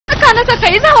رانه څخه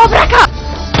یې ځواب راکړه.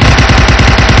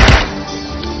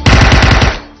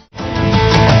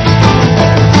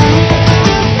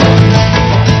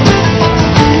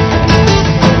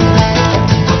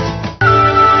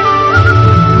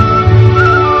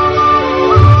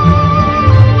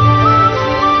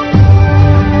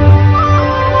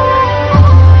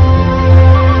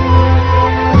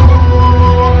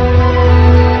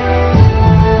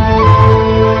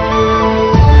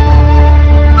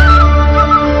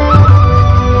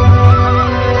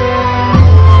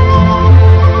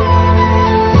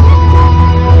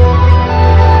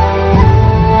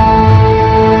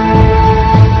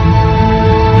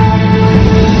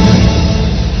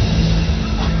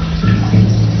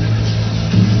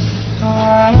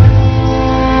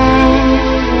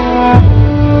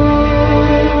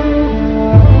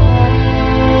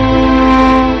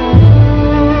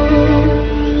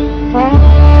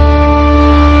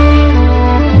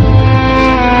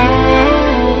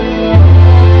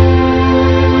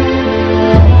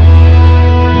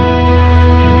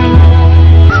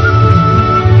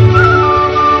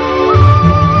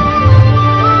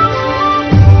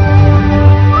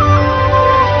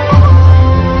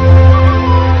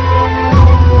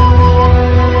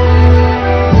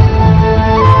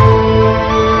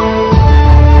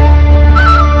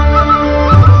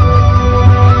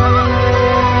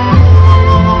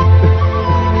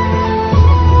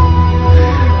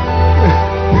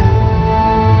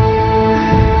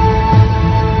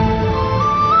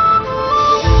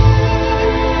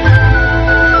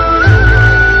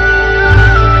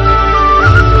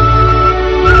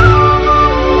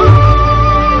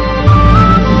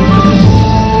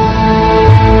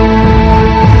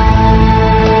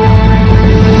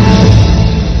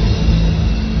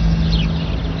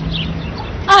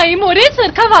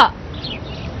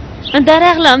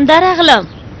 درغلم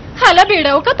حالا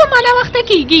بیړه وکړه ته ما ناوخته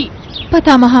کیږي. په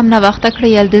تا مو هم ناوخته کړی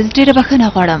یلدز، ډېره بښنه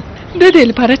غواړم. د دې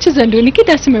لپاره چې زندوني کې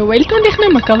داسې مې وویل ته اندېښنه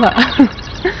مه کوه.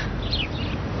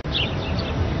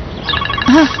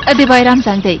 د بایرام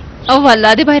زنګ دی.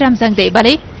 والله د بایرام زنګ دی.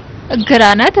 بلې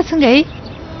ګرانه ته څنګه یې؟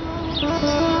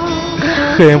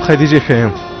 ښه یم خدیجې، ښه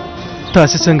یم.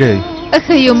 تاسې څنګه یې؟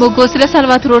 ښه یو. موږ اوس له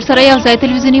سلوات ورور سره یو ځای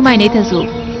تلویزیوني معاینې ته ځو.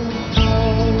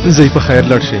 زه په خیر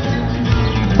لاړ شئ،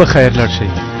 په خیر لاړ شئ.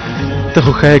 ته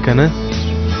خو ښه یې که نه؟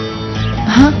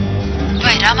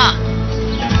 بایرامه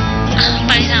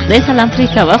دی سلام پرې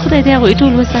کوه، خدای دې هغوی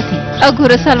ټول وساتي.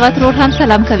 ګوره سلوات ورور هم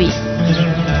سلام کوي،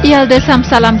 یلدز هم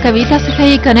سلام کوي. تاسې ښه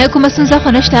یې که نه؟ کومه ستونزه خو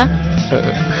نشته؟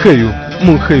 ښه یو،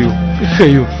 موږ ښه یو، ښه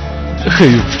یو، ښه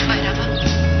یو.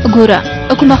 ګوره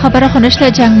کومه خبره خو نشته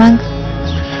جنګ منګ؟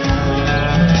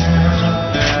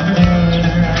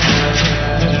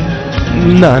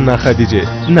 نه نه خدیجې،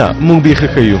 نه، موږ بیخي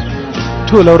ښه یو.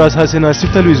 ټوله ورځ هسې ناستې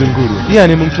تلویزیون ګورو،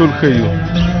 یعنې موږ ټول ښه یو.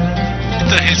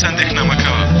 ته هېڅ اندېښنه مه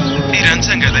کوه. ایران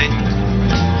څنګه دی؟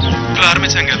 پلار مې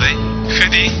څنګه دی؟ ښه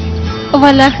دي؟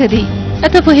 والله ښه دي.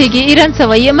 ته پوهېږې ایران څه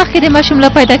وایي؟ مخکې د ماشوم له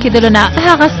پیدا کېدلو نه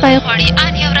هغه سپی غواړي.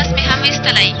 ان یو ورځ مې هم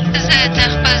ایستلی. زه د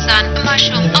خپل ځان،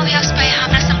 ماشوم او یو سپی هم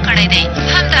رسم کړی دی.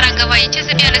 همدارنګه وایي چې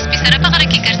زه بیا له سپي سره په غره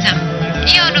کې ګرځم.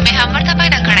 یو نوم یې هم ورته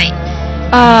پیدا کړی.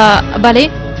 بلې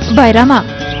بایرامه،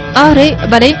 اورې؟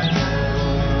 بلې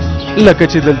لکه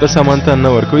چې دلته سامان ته نه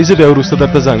ورکوي، زه بیا وروسته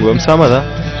درته زنګ وهم. سمه ده؟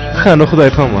 ښه نو خدای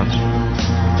پامان.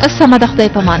 سمه ده خدای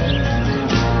پامان.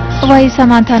 وایي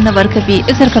سامان ته نه ورکوي.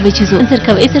 زر کوئ چې ځو. زر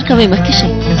کوئ مخکې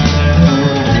شئ.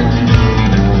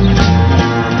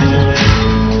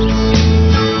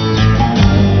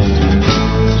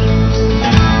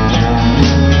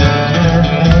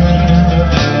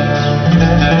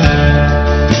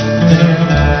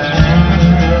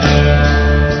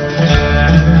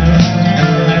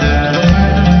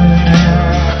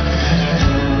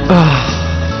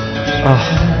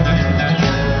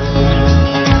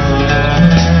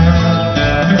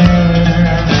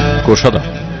 کوشه ده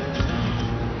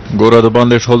ګوره د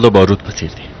باندې ټول د بارود په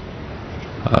څیر دي.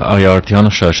 آیا اړتیا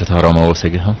نشته چې ته ارامه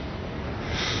اوسېږې هم؟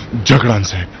 جګړن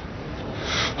صاحب،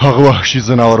 هغه وحشي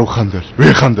ځناور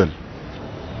ویې خندل.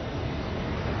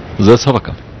 زه څه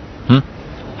وکړم؟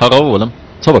 هغه وولم،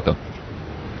 څه وکړم؟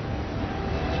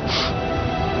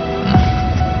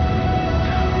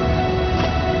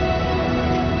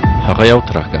 هغه یو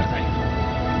ترهګر دی.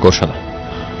 کوشه ده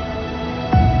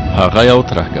هغه یو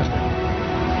ترهګر دی.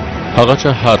 هغه چې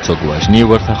هر څوک وژني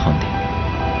ورته خاندي.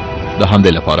 د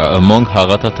همدې لپاره موږ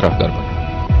هغه ته ترهګر وایو.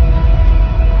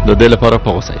 د دې لپاره په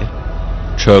غوسه یم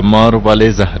چې مار ولې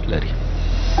زهر لري.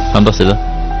 همداسې ده؟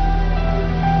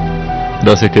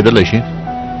 داسې کېدلی شي؟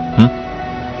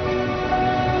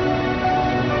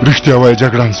 رښتیا وایه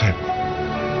جګړن صاحب.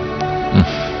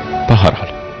 په هر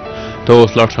حال ته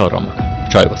اوس لاړ شه، ارام وکړه.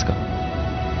 چای وڅښه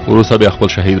وروسته بیا خپل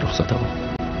شهید رخصتوه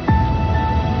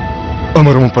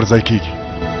امر مو پر ځای کیږي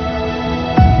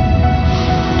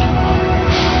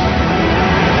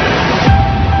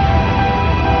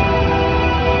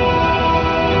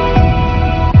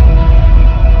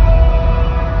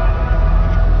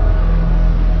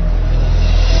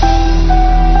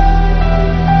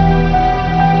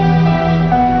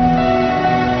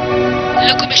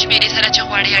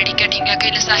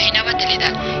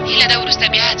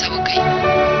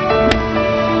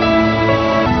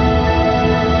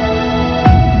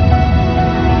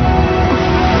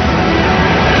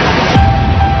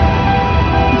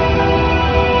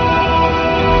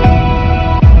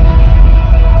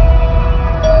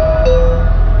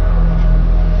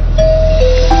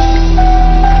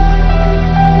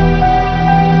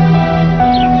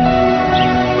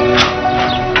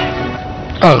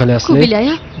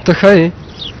کوبیلایا ته ښه یې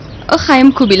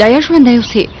خایم کوبیلایا ژوندی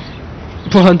اوسې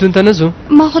پوهنتون ته نه ځو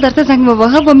ما خو درته زنګ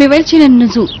وواهه ومې ویل چې نن نه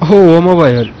ځو هو ومه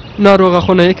ویل ناروغه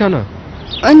خو نه یې که نه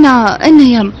نه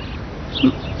یم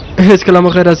هېڅکله مو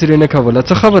غیر حاضري نه کوله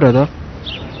څه خبره ده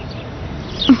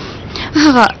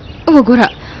هغه وګوره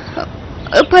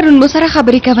پرون مو سره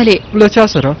خبرې کولې له چا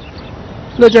سره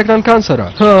له جګړن خان سره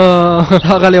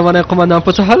هغه لیونی قمندان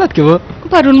په څه حالت کې و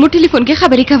پرون مو ټلیفون کې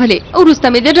خبرې کولې وروسته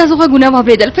مې د ډزو غږونه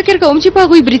واورېدل فکر کوم چې په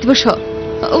هغوی برید وشو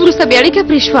وروسته بیا اړیکه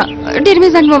پرې شوه ډېر مې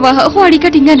زنګ وواهه خو اړیکه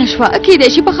ټینګه نه شوه کیدای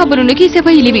شي په خبرونو کې څه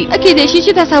ویلي وي کیدای شي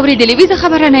چې تاسو اورېدلې وي زه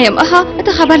خبره نه یم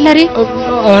ته خبر لرې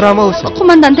ارامه اوسه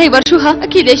قمندان ته یې ورشو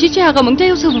کیدای شي چې هغه موږ ته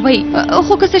یو څه ووایي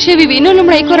خو که څه شوي وي نو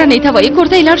لومړی کورنۍ ته وایي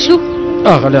کور ته یې لاړ شو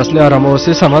اغلې اصلي ارامه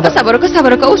اوسې سمه ده صبر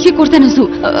وکړه اوس یې کور ته نه ځو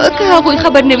که هغوی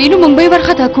خبر نه وي نو موږ به یې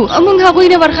وارخطا کړو موږ هغوی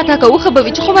نه وارخطا کوو ښه به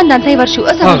وي چې قمندان ته یې ورشو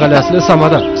اغلې اصلي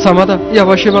سمه ده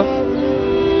یوه شېبه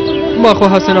ما خو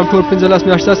هسې نام ټول 15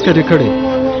 میاشتې عسکري کړې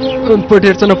په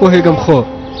ډېر څه نه پوهېږم خو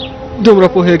دومره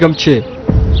پوهېږم چې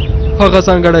هغه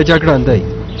ځانګړی جګړن دی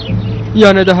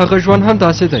یعنې د هغه ژوند هم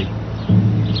داسې دی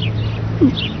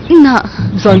نه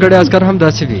ځانګړی عسکر هم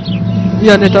داسې وي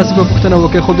یعنې تاسو به پوښتنه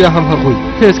وکړئ خو بیا هم هغوی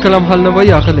هېڅکله هم حل نه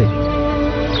وایي اغلې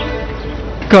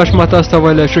کاش ما تاسو ته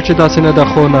ویلی شو چې داسې نه ده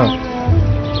خو نه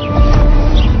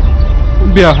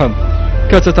بیا هم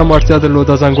که څه ته م اړتیا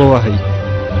درلوده زنګ ووهئ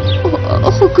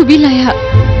خو کوبیلایا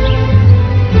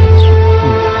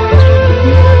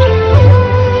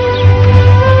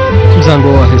زنګ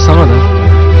ووهئ سمه ده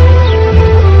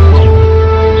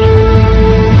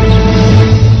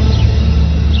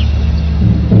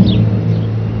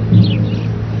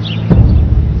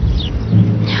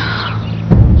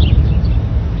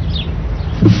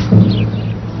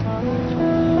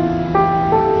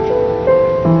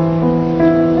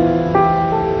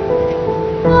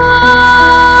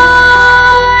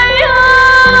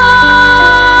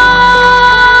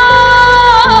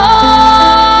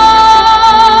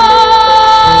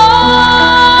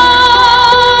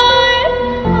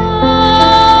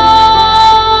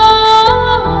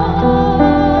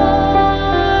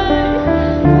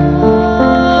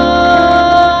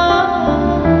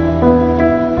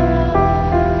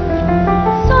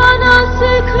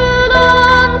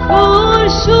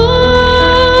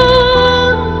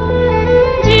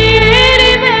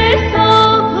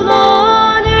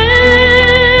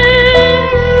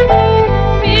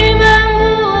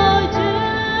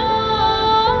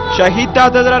شهید ته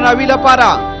د درناوي لپاره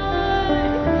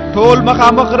ټول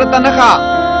مخامخ غره ته نښه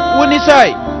ونیسئ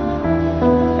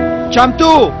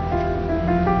چمتو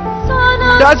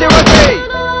داسې وکړئ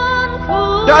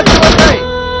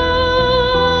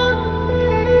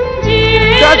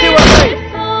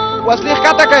وسلې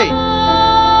ښکته کړئ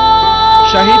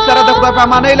شهید سره د خدای په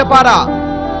امانۍ لپاره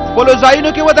خپلو ځایونو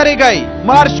کې ودرېږئ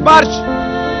مارش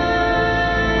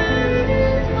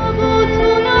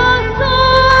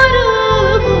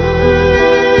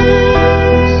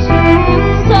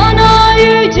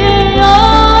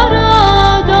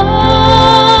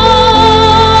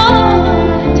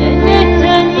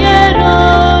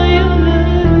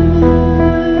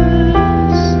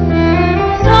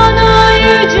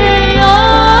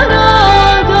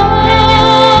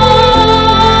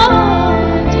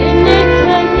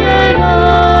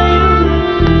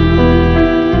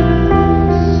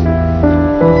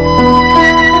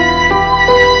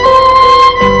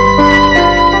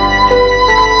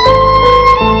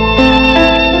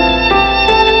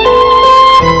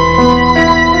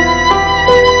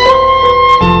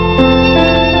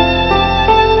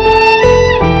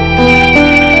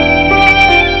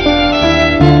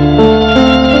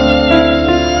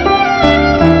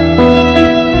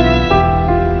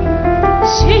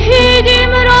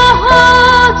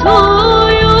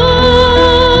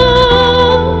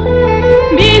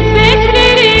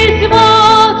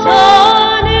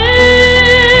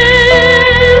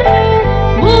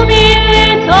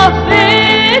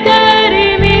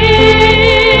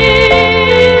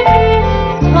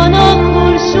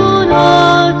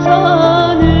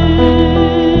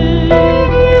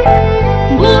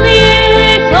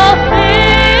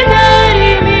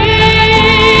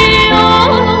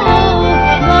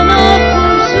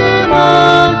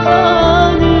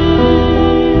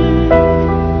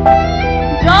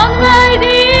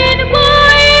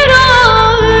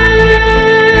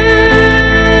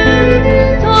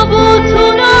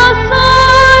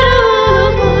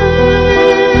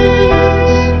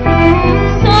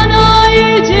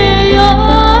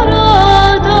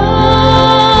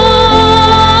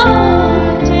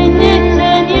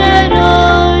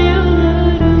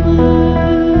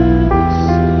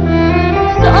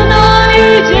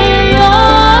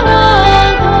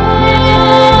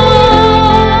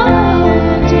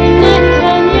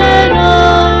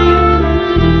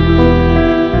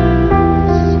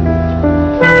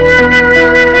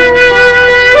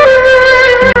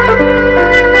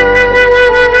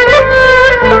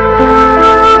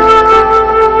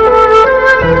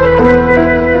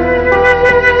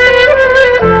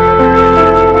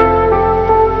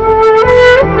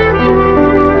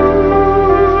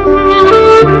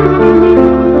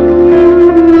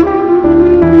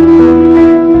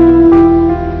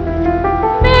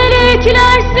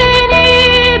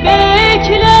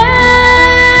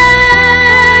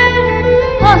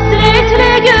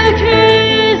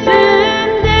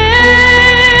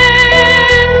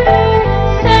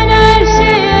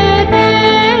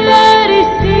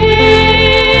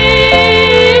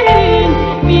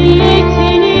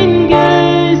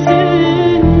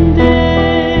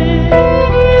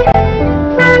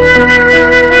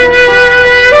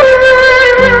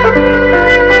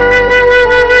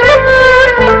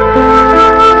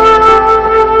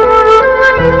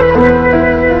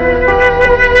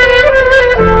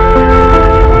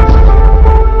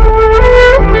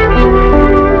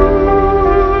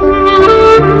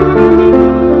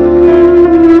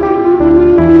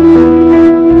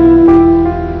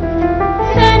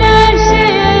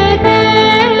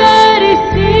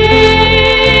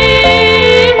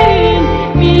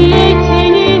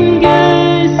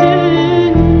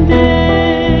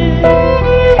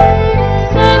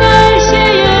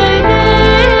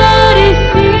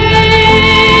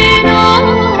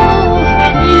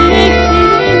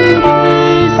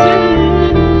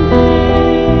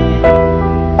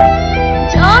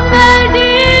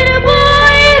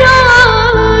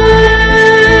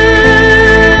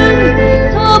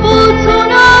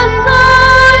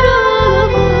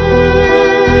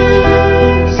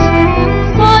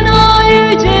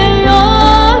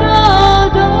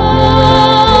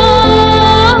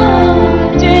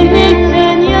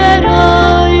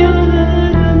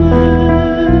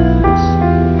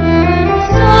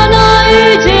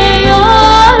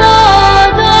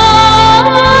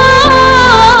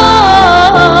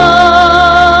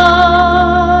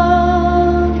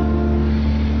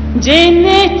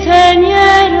cennetten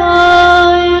yer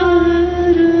ayırmaz.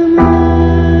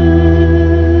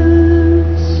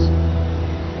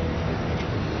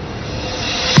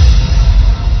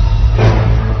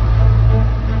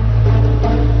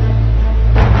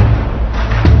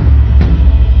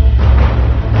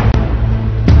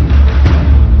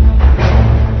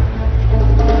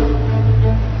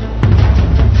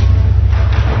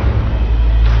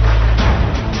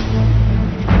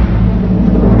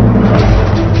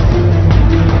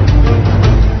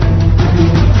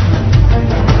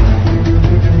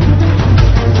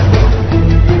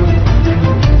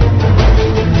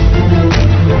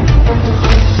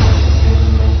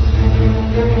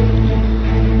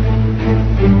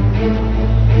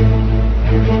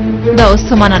 دا اوس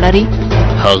څه معنا لري؟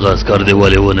 هغه عسکر دی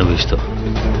ولې ونویشته؟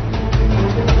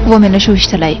 ومې نشو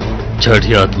ویشتلی.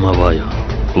 چټیات مه وایه.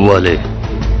 ولې؟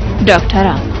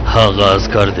 ډاکټره هغه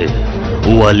عسکر دی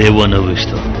ولې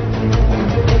ونویشته؟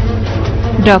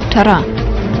 ډاکټره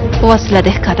وسله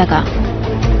دې ښکته کړه.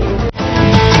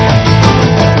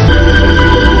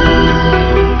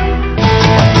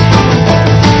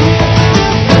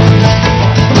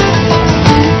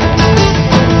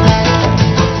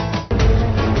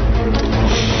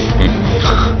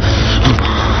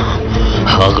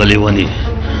 هغه لیونی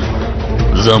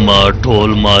زما ټول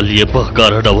مال یې په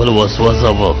ښکاره ډول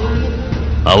وسوځاوه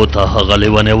او تا هغه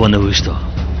لیونی ونویشته.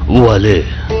 ولې؟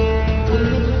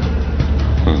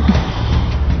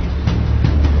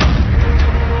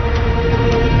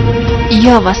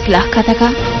 یا وسله ښکته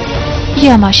کړه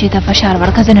یا ماشي ته فشار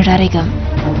ورکړه. زه نه ډارېږم.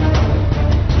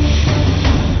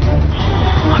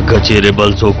 که چیرې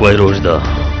بل څوک وای روژده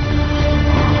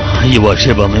یوه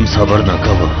شېبه مې صبر نه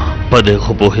کوه. په دې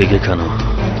خو پوهېږې که نه؟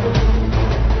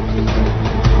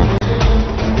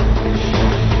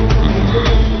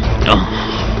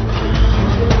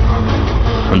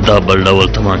 دا بل ډول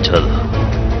تمانچه ده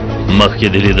مخکې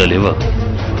دې لیدلې وه.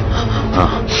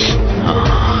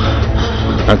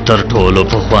 تر ټولو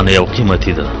پخوانۍ او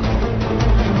قیمتي ده.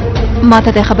 ما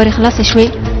ته د خبرې خلاصې شوې؟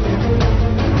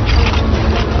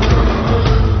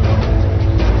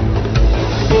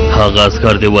 هغه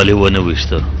عسکر دې ولې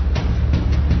ونویشته؟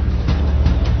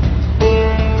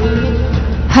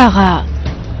 هغه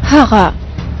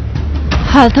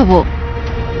هلته و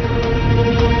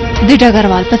د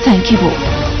ډګروال په څنګ کې و.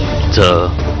 څه؟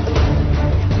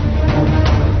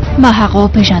 ما هغه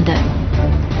وپېژانده.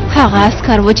 هغه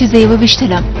عسکر و چې زه یې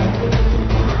وویشتلم.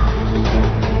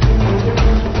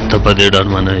 ته په دې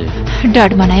ډاډمنه یې؟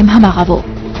 ډاډمنه یم، هماغه و.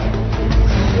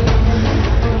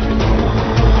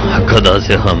 که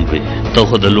داسې هم وي ته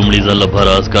خو د لومړي ځل لپاره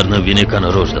عسکر نه وینې که نه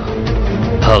روژده؟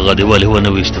 هغه دې ولې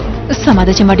ونویشته؟ سمه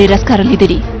ده چې ما ډېر عسکر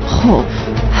لیدلي خو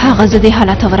هغه زه دې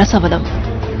حالت ته ورسولم.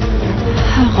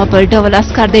 هغه بل ډول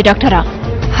عسکر دی ډاکټره.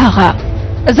 هغه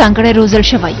ځانګړی روزل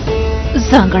شوی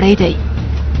ځانګړی دی.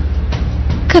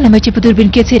 کله مې چې په دوربین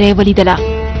کې څېره یې ولیدله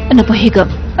نه پوهېږم،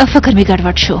 فکر مې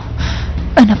ګډوډ شو.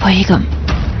 نه پوهېږم.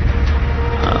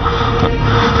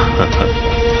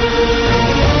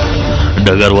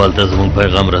 ډګروال ته زموږ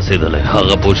پیغام رسېدلی.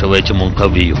 هغه پوه شوی چې موږ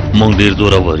قوي یو، موږ ډېر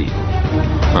زورور یو.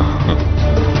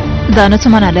 دا نو څه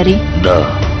معنا لري؟ دا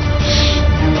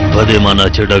په دې معنا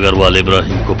چې ډګروال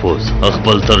ابراهیم کوپوز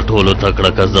خپل تر ټولو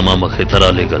تکړه کس زما مخې ته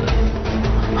رالېږلی.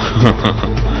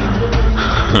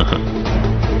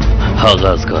 هغه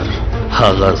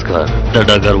عسکر د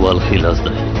ډګروال ښي لاس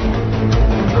دی.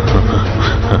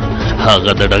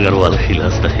 هغه د ډګروال ښي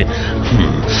لاس دی.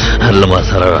 له ما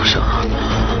سره راشه.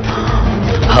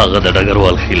 هغه د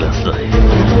ډګروال ښي لاس دی.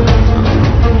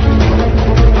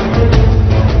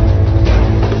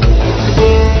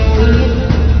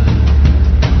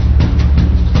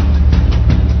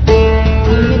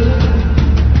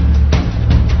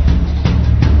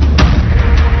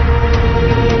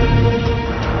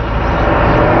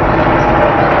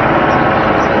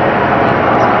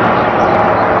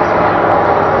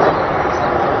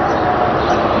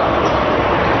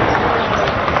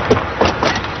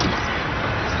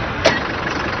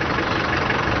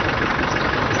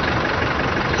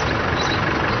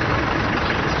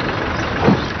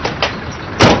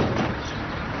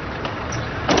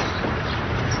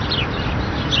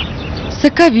 څه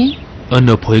کوي؟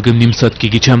 نه پوهېږم، نیم ساعت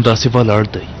کېږي چې همداسې ولاړ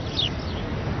دی.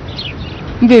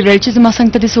 ویې ویل چې زما څنګ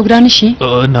ته دې څوک رانه شي؟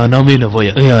 نه مې نه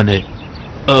ویل،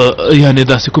 یعنې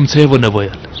داسې کوم څه یې ونه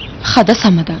ویل. ښه ده،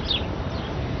 سمه ده.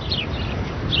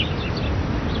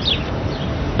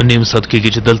 نیم ساعت کېږي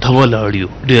چې دلته ولاړ یو.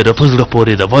 ډېره په زړه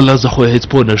پورې ده. والله زه خو هېڅ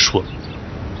پوه نه شوم.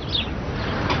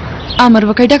 امر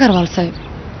وکړئ ډګروال صاحب.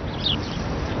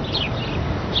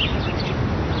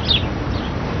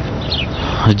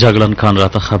 جګړن خان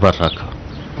راته خبر راکړه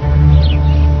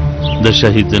د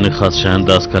شهید ځینې خاص شیان د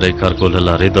عسکرۍ کارکول له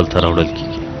لارې دلته راوړل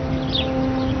کیږي.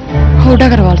 هو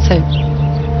ډګروال صاحب،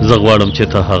 زه غواړم چې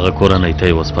ته هغه کورنۍ ته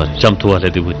یې وسپارې. چمتووالی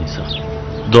دې ونیسه.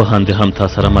 دوحان دې هم تا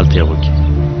سره ملتیا وکړي.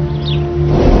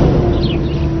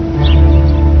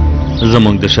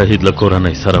 زموږ د شهید له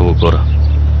کورنۍ سره وګوره.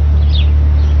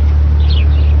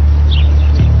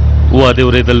 واده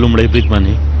اورېدل لومړی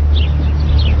بریدمنې؟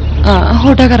 هو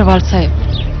ډګروال صاحب.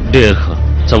 ډېر ښه.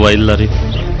 څه ویل لرې؟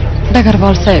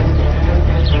 ډګروال صاحب،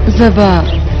 زه به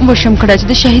وشم کړه چې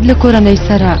د شهید له کورنۍ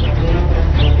سره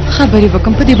خبرې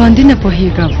وکړم، په دې باندې نه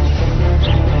پوهېږم.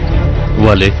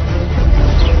 ولې؟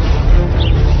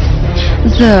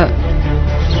 زه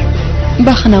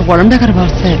بخښنه غواړم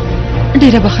ډګروال صاحب،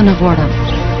 ډېره بخښنه غواړم.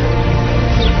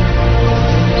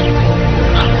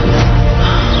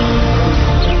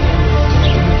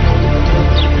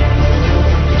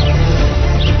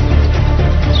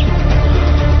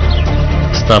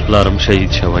 ستا پلارم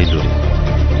شهید شوی لورې،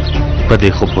 په دې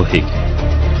خو پوهېږي.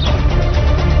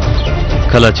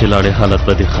 کله چې لاړې حالت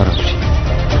به دې خراب شي،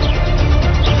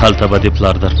 هلته به دې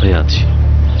پلار در په یاد شي،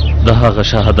 د هغه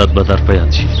شهادت به در په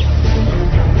یاد شي.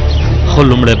 خو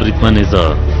لومړی بریدمنې زه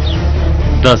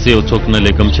داسې یو څوک نه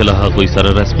لیږم چې له هغوی سره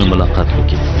رسمي ملاقات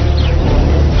وکړي.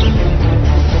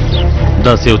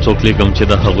 داسې یو څوک لیږم چې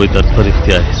د هغوی درد په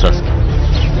رښتیا احساس کړي،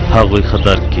 هغوی ښه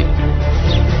درک کړي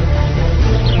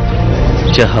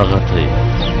چې هغه ته یې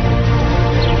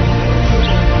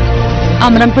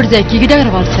امرم پر ځای کېږي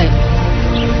ډګروال صاحب.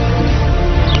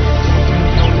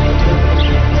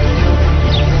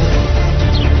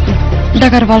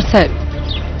 ډګروال صاحب،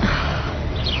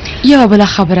 یوه بله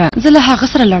خبره، زه له هغه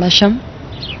سره لاړه شم؟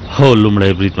 هو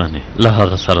لومړی بریدمنې، له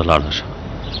هغه سره لاړه شه.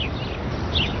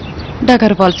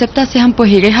 ډګروال صاحب، تاسې هم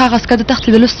پوهېږئ هغه عسکر د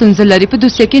تښتېدلو ستونزه لري، په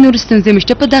دوسیه کې نورې ستونزې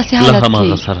مشته. په داسې حالت کې له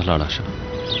هماغه سره لاړه شه.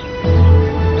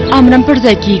 امرم پر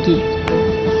ځای کېږي.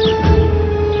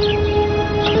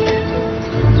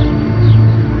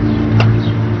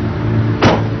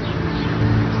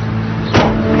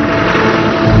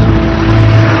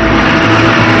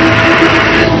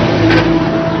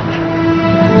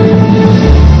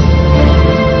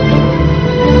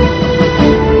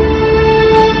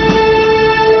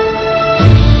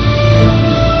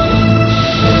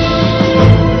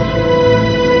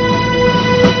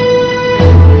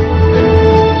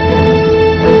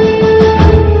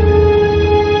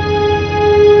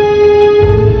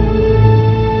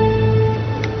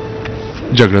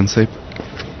 جګړن صاحب،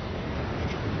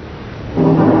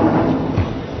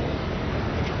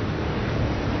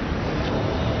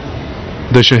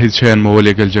 د شهید شیان مو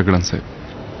ولېږل جګړن صاحب،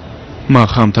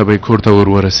 ماښام ته به یې کور ته ور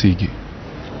ورسېږي.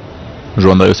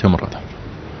 ژوندی اوس هم راته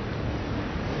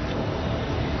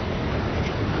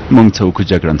مونږ څه وکړو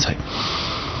جګړن صاحب؟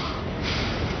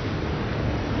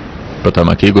 په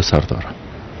تمه کېږو سرداره.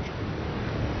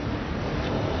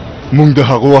 مونږ د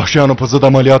هغو وحشیانو په ضد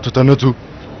عملیاتو ته نه ځو.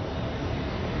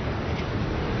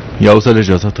 یو ځل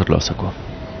اجازه ترلاسه کوم.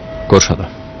 کورشه ده.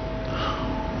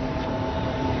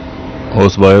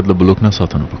 اوس باید له بلوک نه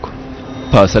ساتنه وکړو.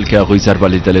 په اصل کې هغوی ضربه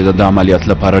لیدلې ده، د عملیات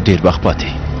لپاره ډېر وخت پاتې.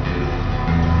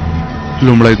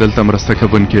 لومړی دلته مرسته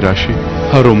کوونکي راشي،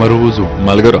 هرومرو وځو.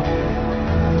 ملګرو،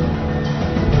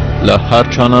 له هر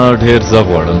چا نه ډېر زه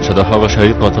غواړم چې د هغه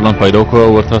شهید قاتلان پیدا کړو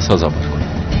او ورته سزا ورکړو.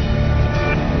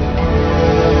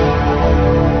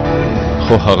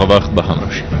 خو هغه وخت به هم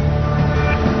راشي،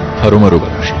 هرومرو به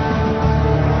راشي.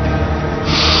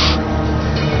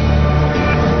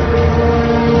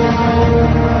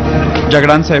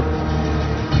 جګړن صاحب،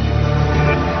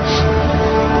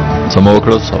 څه مو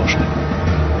وکړل؟ څه وشول؟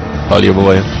 حال یې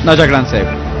ووایه. نه جګړن صاحب،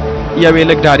 یو یې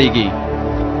لږ ډارېږي،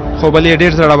 خو بل یې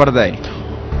ډېر زړور دی.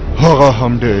 هغه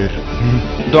هم ډېر.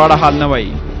 دواړه حال نه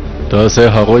وایي. تاسې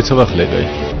هغوی څه وخت لېږئ؟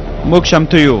 موږ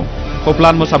چمتو یو، خو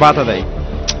پلان مو سبا ته دی.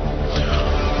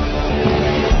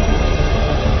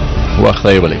 وخت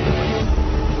یې ولېږئ،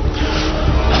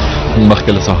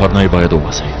 مخکې له سهار نه یې باید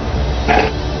وباسئ.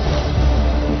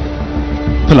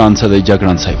 پلان څه دی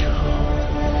جګړن صاحب؟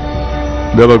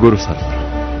 بیا به ګورو سردار.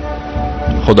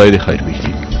 خدای دې خیر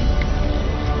وکړي.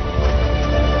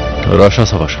 راشه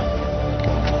سبا شه.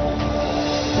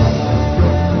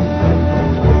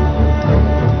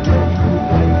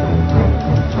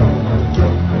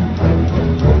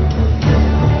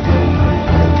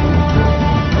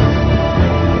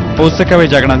 اوس څه کوئ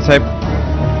جګړن صاحب؟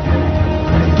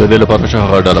 د دې لپاره چې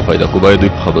هغه ډله پیدا کړو باید دوی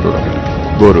په خبرو راولو.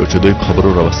 ګورو چې دوی په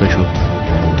خبرو راوستی شو.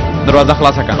 دروازه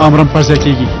خلاصه کړه. امرم پر ځای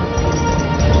کېږي.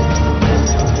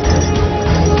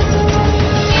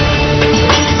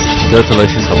 بیا تللی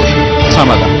شي سبا شو.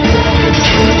 سمه ده.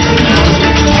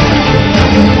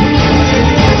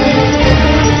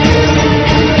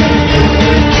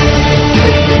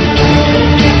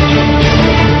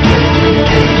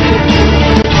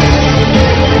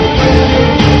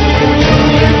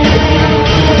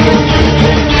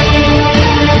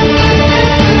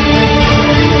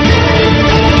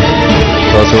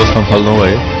 نه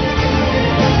وایې؟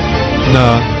 نه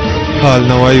حال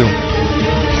نه وایو.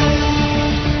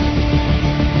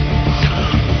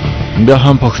 بیا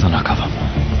هم پوښتنه کوم،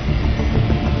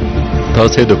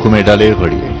 تاسې د کومې ډلې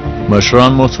غړي یئ؟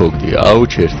 مشران مو څوک دي او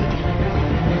چیرته دي؟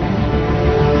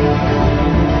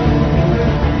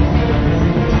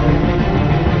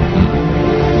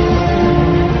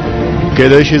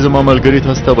 کېدای شي زما ملګري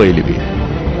تاسو ته ویلي وي،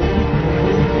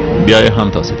 بیا یې هم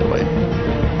تاسې ته وایم.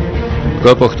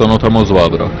 که پوښتنو ته مو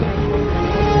ځواب راکړ،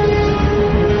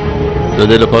 د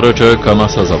دې لپاره چې کمه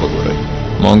سزا وګورئ،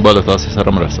 موږ به له تاسې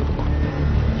سره مرسته وکړو.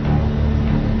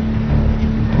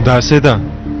 داسې ده؟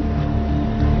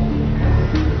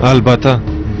 البته.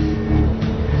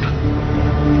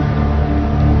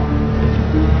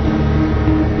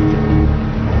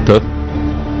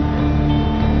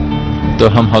 ته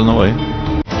هم حال نه وایې؟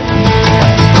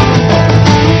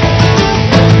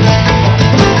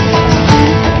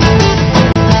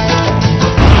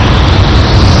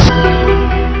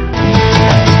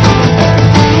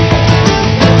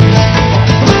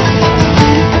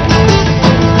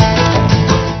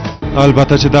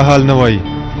 البته چې دا حال نه وایي.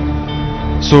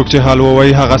 څوک چې حال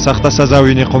ووایي هغه سخته سزا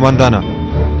ویني قومندانه.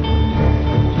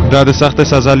 دا د سخته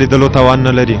سزا لیدلو توان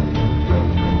نه لري.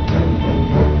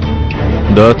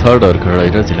 دا تا ډار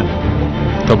کړی رزیله،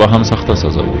 ته به هم سخته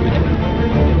سزا ووینې.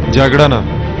 جګړه نه،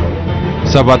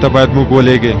 سبا ته باید موږ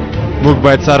ولېږې. موږ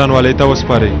باید څارنوالۍ ته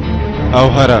وسپارئ او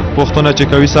هره پوښتنه چې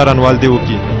کوي څارنوال دې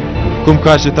وکړي. کوم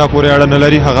کار چې تا پورې اړه نه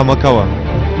لري هغه مه کوه.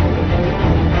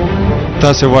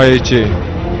 تاسې وایئ چې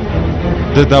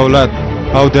د دولت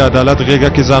او د عدالت غېږه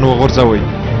کې ځان وغورځوئ.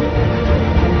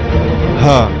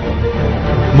 ها،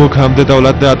 موږ هم د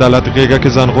دولت د عدالت غېږه کې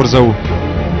ځان غورځوو.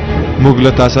 موږ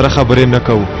له تا سره خبرې نه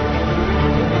کوو.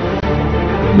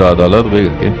 د عدالت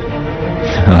غېږه کې؟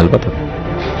 البته.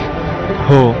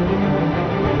 هو،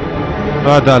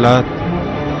 عدالت،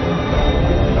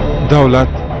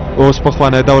 دولت اوس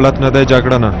پخوانی دولت نه دی،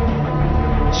 جګړه نه.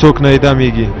 څوک نه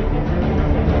اعدامېږي.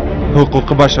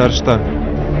 حقوق بشر شته.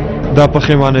 دا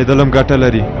پښیمانېدل هم ګټه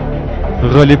لري،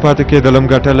 غلی پاتې کېدل هم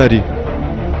ګټه لري.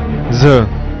 زه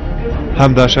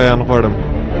همدا شیان غواړم.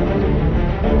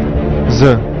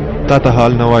 زه تا ته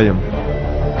حال نه وایم.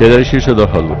 کېدای شي چې دا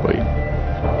حال ووایي.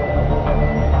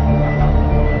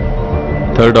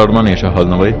 ته ډاډمن یې چې حال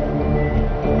نه وایي؟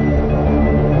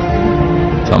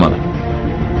 سمه ده.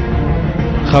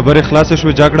 خبرې خلاصې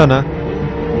شوې، جګړه نه.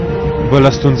 بله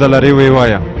ستونزه لرې ویې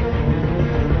وایه.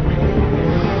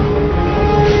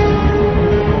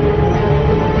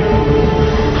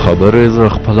 خبرې زه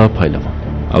خپله پیلوم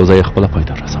او زه یې خپله پای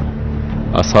ته رسوم.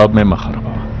 اعصاب مې مه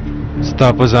خرابوه. ستا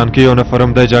په ځان کې یو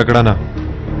نفرم دی، جګړه نه.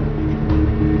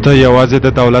 ته یوازې د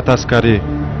دولت عسکر یې.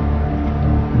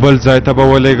 بل ځای ته به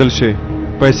ولېږل شي،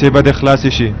 پیسې به دې خلاصې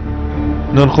شي.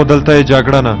 نن خو دلته یې،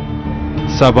 جګړه نه.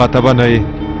 سبا ته به نه یې.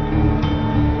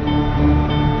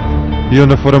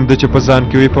 یونیفورم دی چې په ځان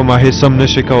کې وي، په ما هېڅ هم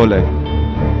نشي کولی.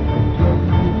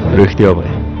 رښتیا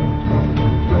وایي،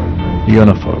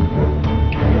 یونیفورم.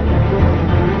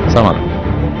 سمه ده.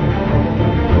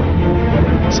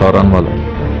 څارنوالی،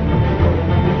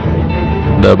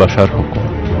 د بشر حقوق.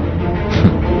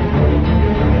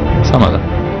 سمه ده.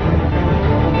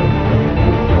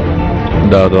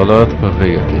 د عدالت په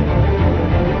غېږه کې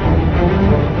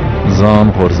ځان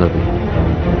غورځوي.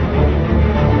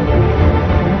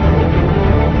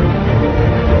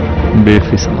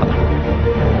 بیخي سمه ده.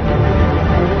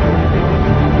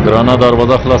 ګرانه،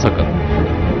 دروازه خلاصه کړه.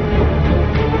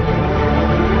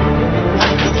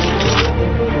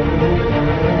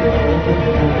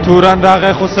 تورن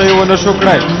راغی خو څه یې ونه شو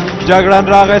کړی. جګړن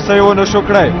راغی څه یې ونه شو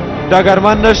کړی.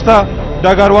 ډګرمن نشته،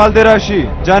 ډګروال دې راشي،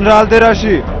 جنرال دې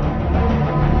راشي،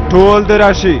 ټول دې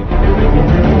راشي.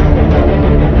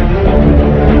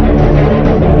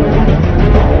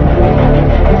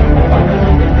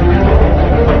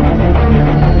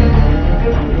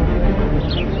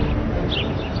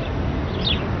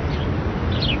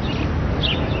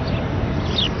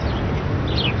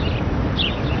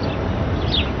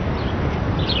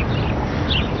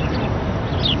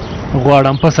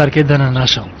 غواړم په سر کې دننه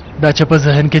شم، دا چې په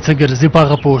ذهن کې څه ګرځي په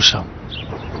هغه پوه شم.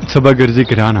 څه به ګرځي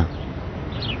ګرانه؟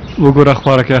 وګوره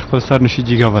خواره کې خپل سر نشي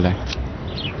جګولی.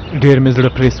 ډېر مې زړه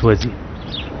پرې سوځي.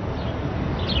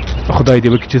 خدای دې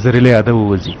وکړي چې زر له یاده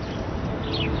ووځي.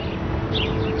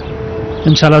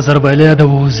 انشاءالله زر به له یاده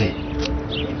ووځي.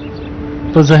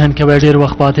 په ذهن کې به ډېر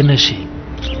وخت پاتې نه شي.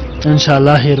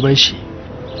 انشاءالله هیر به شي.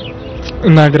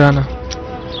 نه ګرانه،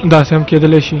 داسې هم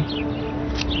کېدلی شي.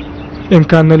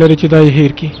 امکان نه لري چې دا یې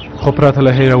هیر کړي. خو پرته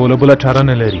له هیرولو بله چاره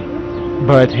نه لري.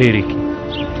 باید هیر یې کړي.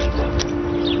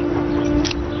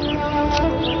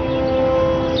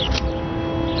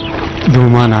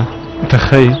 دومانه ته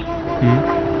ښه یې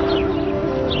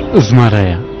زما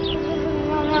رایه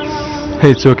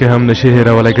هیڅوک یې هم نشي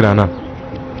هېرولی ګرانه،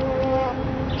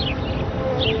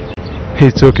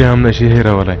 هیڅوک یې هم نشي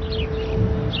هېرولی.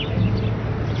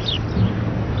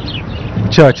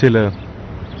 چا چې له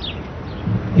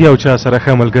یو چا سره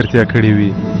ښه ملګرتیا کړې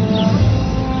وي،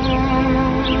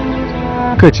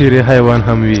 که چیرې حیوان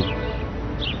هم وي،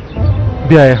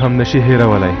 بیا یې هم نشي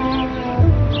هېرولی.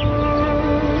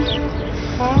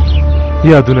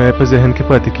 یادونه یې په ذهن کې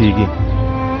پاتې کیږي،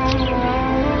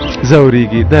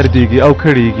 ځورېږي، دردېږي او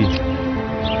کړېږي،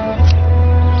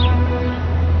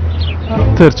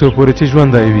 تر څو پورې چې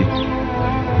ژوندی وي.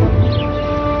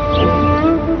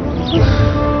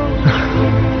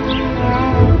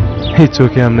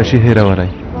 هیڅوک یې هم نشي هېرولی.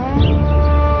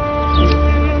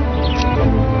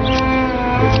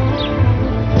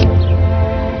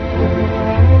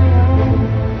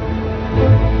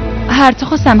 هر څه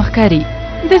خو سم ښکاري.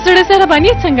 د زړه ضربان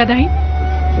یې څنګه دی؟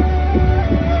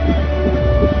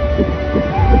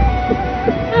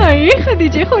 ای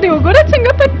خدیجې خورې وګوره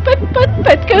څنګه پت پت پت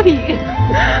پت کوي.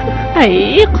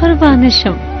 ای قربانه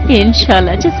شم،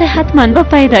 انشالله چې صحتمند به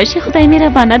پیدا شي. خدای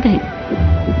مهربانه دی.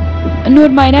 نور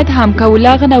معاینات هم کوو،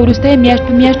 لا هغه نه وروسته میاشت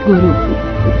په میاشت ګورو.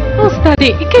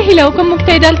 استادې که هیله وکړم موږ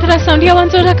ته یې د الټراساونډ یو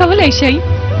انځور راکولی شئ؟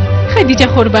 خدیجه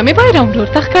خور به مې بایرام ورور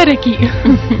ته ښکاره کي.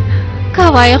 که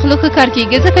وایه خلو ښه کار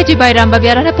کېږي، ځکه چې بایرام به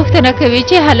بیا رانه پوښتنه کوي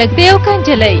چې هلک دی او که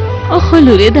نجلۍ. خو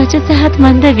لورې دا چې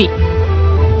صحتمنده وي.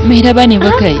 مهرباني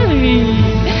وکئ.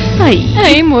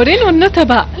 ای مورې نور نه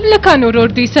تبه، لکه نور ورور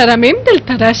دوی سره مې هم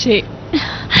دلته راشې.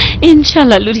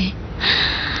 انشالله لورې.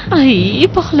 ای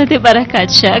په خوله دې برکت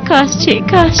شه. کاش چې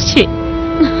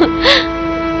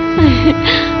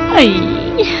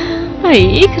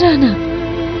ای ګرانه.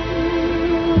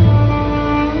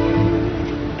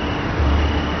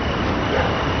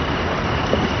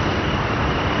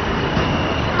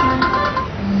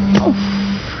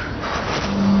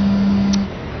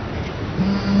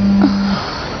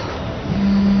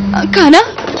 کانا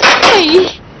ای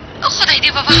خدای دې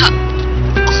ووهه،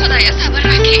 خدایا صبر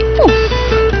راکړي.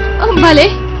 بله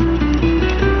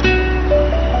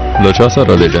له چا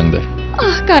سره د جنګ دی؟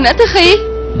 کانا ته ښه یې؟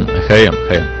 ښه یم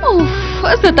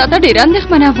زه تا ته ډېره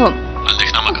اندېښمنه وم.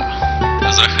 اندېښنه مه کوه،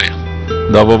 زه ښه یم.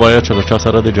 دا ووایه چې له چا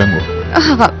سره د جنګ و؟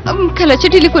 هغه کله چې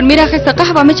ټلیفون مې راخیسته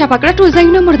قهوه مې چاپه کړه، ټول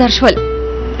ځایونه مردار شول.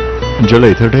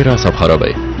 نجلۍ ته ډېر اعصاب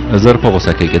خرابوي، زر په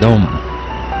غوسه کېږي، دا ومنه.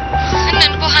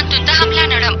 نن پوهنتون ته هم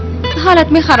لاړم، حالت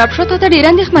مې خراب شو، تا ته ډېره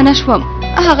اندېښمنه شوم.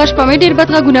 هغه شپه مې ډېر بد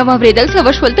غږونه واورېدل. څه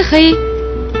وشول ته ښه یې؟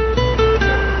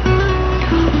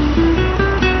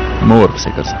 مه ورپسې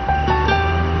ګرځه،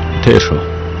 تېر شو،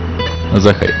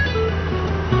 زه ښه یم.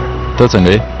 ته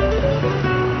څنګه یې؟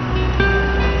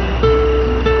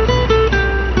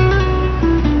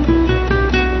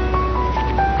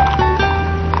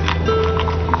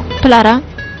 پلاره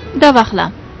دا واخله،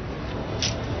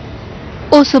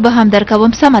 اوس به هم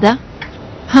درکوم. سمه ده؟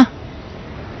 ها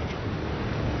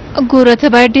ګوره ته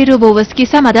باید ډېر اوبه وڅښې.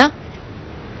 سمه ده؟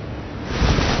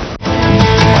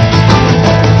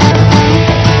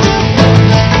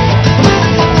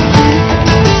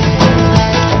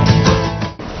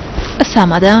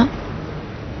 سمه ده،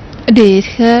 ډېر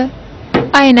ښه.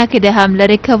 عینکې دې هم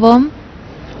لرې کوم.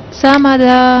 سمه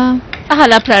ده.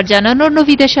 هله پلار جانه نور نو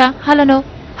ویده شه. هله نو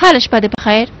هله شپه دې په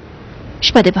خیر.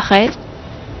 شپه دې په خیر.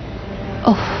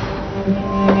 اوه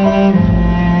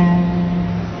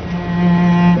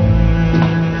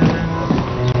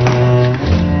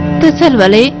ته څه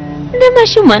لولې؟ د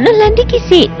ماشومانو لنډې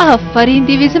کیسې. آفرین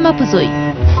دې وي زما په زوی.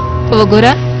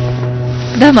 وګوره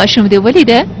دا ماشوم دې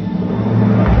ولیده؟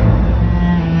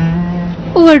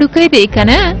 وړوکی دی که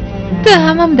نه؟ ته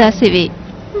هم همداسې وې،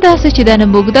 داسې چې دا نه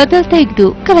موږ دا دلته ایږدو،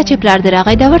 کله چې پلار دې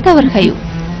راغی دا ورته ورښیو.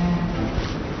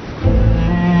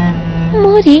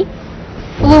 مورې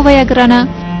ووایه ګرانه.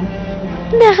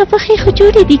 د هغه پښې خو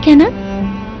جوړې دي که نه؟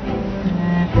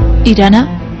 ایرانه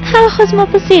هغه خو زما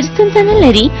په څېر ستونزه نه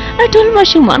لري. ټول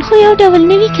ماشومان خو یو ډول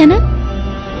نه وي که نه؟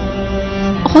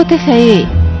 خو ته ښه یې،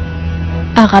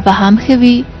 هغه به هم ښه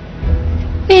وي.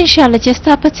 انشاءالله چې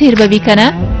ستا په څېر به وي که نه؟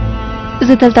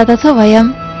 زه دلته ته څه وایم؟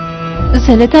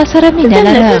 زه له تا سره مینه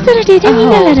لرم. زه له تا سره ډېره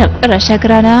مینه لرم. راشه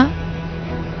ګرانه،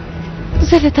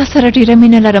 زه له تا سره ډېره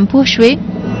مینه لرم، پوه شوې؟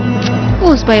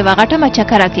 اوس به یې غټه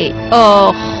مچکه راکې.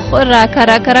 اوخ راکه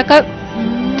راکه راکه.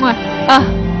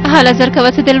 هله زر کوه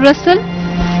څه دل لوستل؟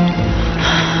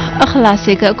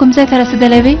 خلاصې که کوم ځای ته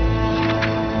رسېدلی وې؟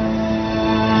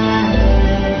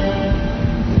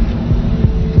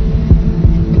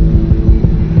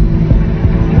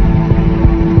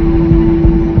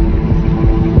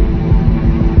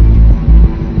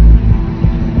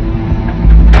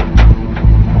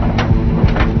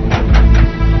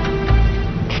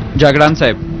 جګړن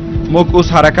صاحب موږ اوس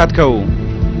حرکت کوو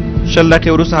 10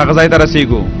 دقیقې وروسته هغه ځای ته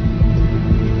رسیږو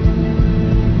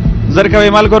زر کوئ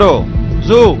ملګرو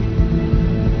ځو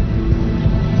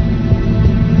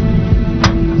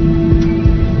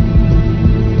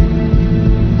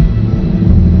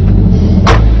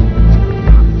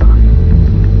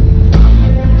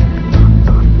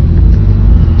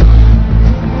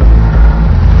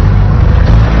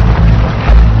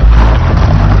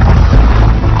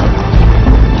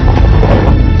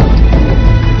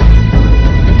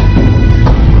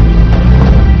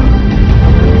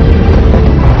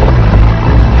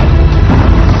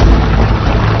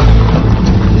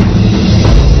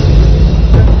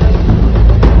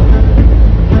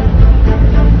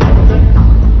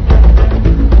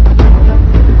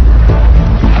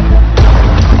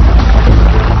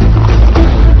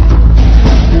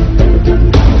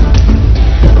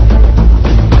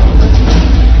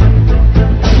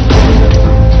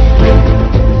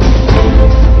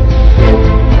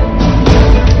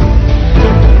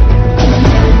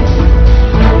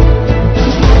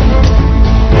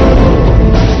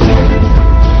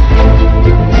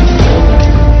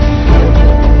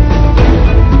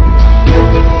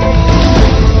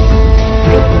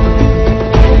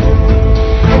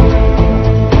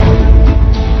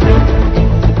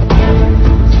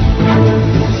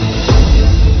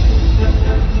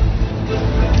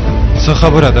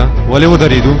خبره ده ولې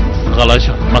ودرېدو غلا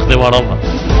شه مخ دې واړوه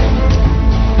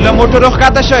له موټرو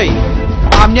ښکته شئ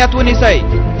امنیت ونیسئ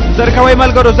زر کوئ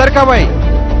ملګرو زر کوئ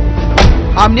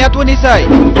امنیت ونیسئ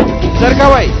زر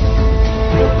کوئ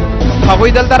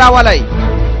هغوی دلته راولئ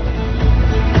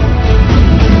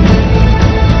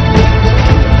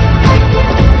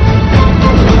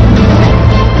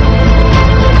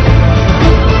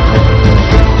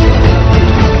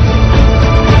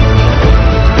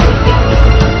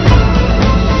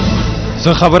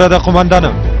څه خبره ده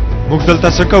قومندانه موږ دلته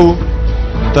څه کوو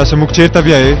تاسو موږ چیرته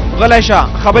بیایې غلی شه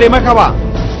خبرې مه کوه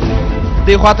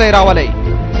دې خواته یې راولئ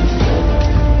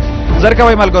زر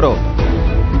کوئ ملګرو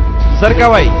زر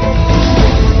کوئ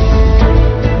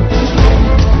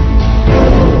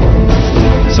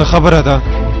څه خبره ده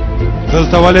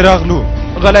دلته ولې راغلو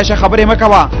غلی شه خبرې مه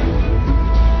کوه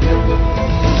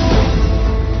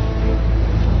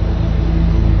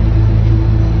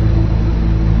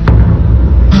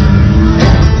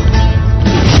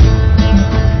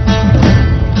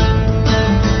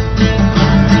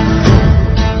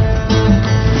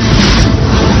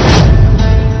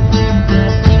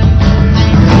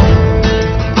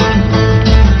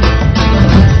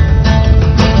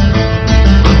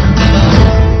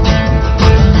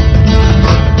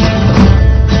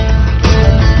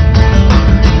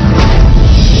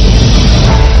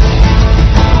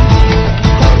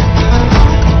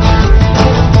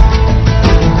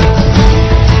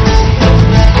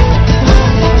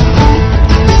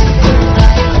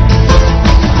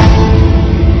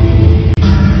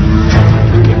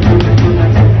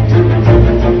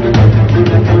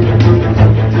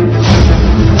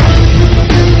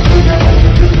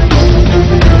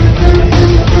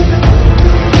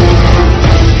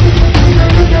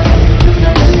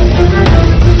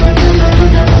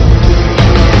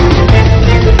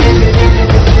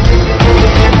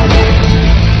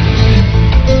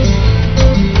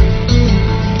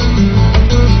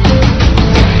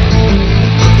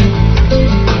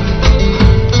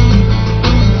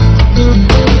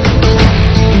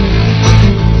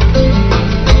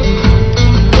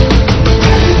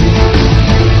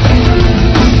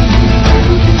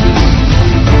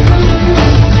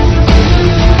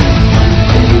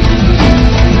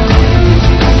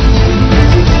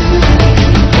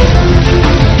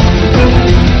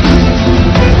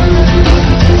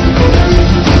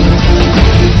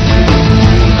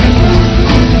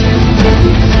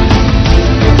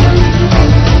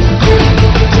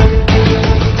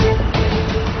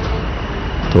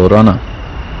تورانه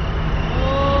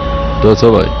ته څه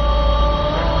وایې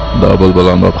دا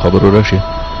بلبلان به په خبرو راشي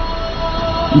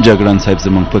جګړن صاحب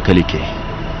زموږ په کلي کې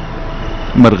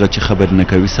مرغه چې خبر نه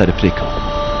کوي سر پرې کوو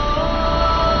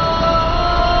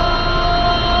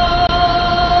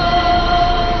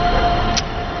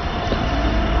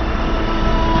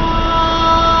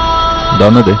دا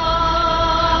نه دی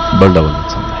بل ډول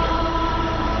انسان دی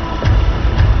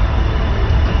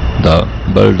دا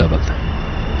بل ډول دی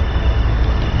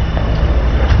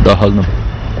دا حال نه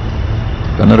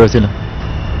کنه رسیله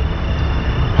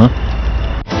ها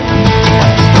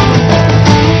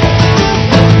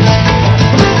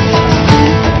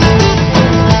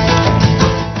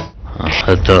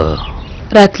حتی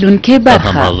راتلونکې برخه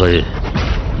هماغه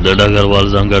د ډګروال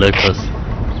ځانګړی کس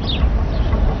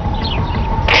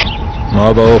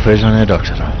ما به وپېژنې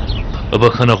ډاکټره.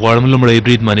 بخښنه غواړم لومړی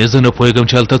بریدمنې، زه نه پوهېږم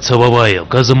چې هلته څه ووایم.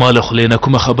 که زما له خولې نه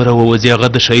کومه خبره ووځي هغه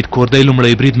د شهید کور دی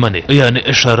لومړی بریدمنې،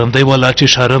 یعنې شرم دی والا چې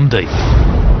شرم دی.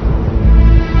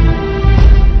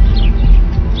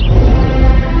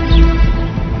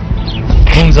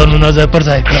 مونږ ځانونه ځای پر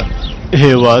ځای کړه.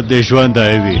 هېواد دې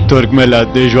ژوندی وي، ترک ملت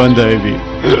دې ژوندی وي.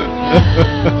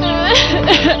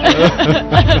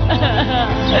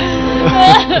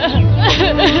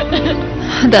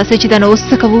 داسې چې دا نو اوس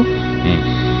څه کوو؟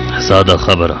 ساده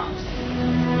خبره،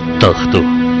 تختو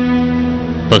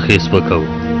پښې سپکوو،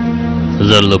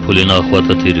 زر له پولې نه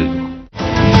اخواته تېرېږو.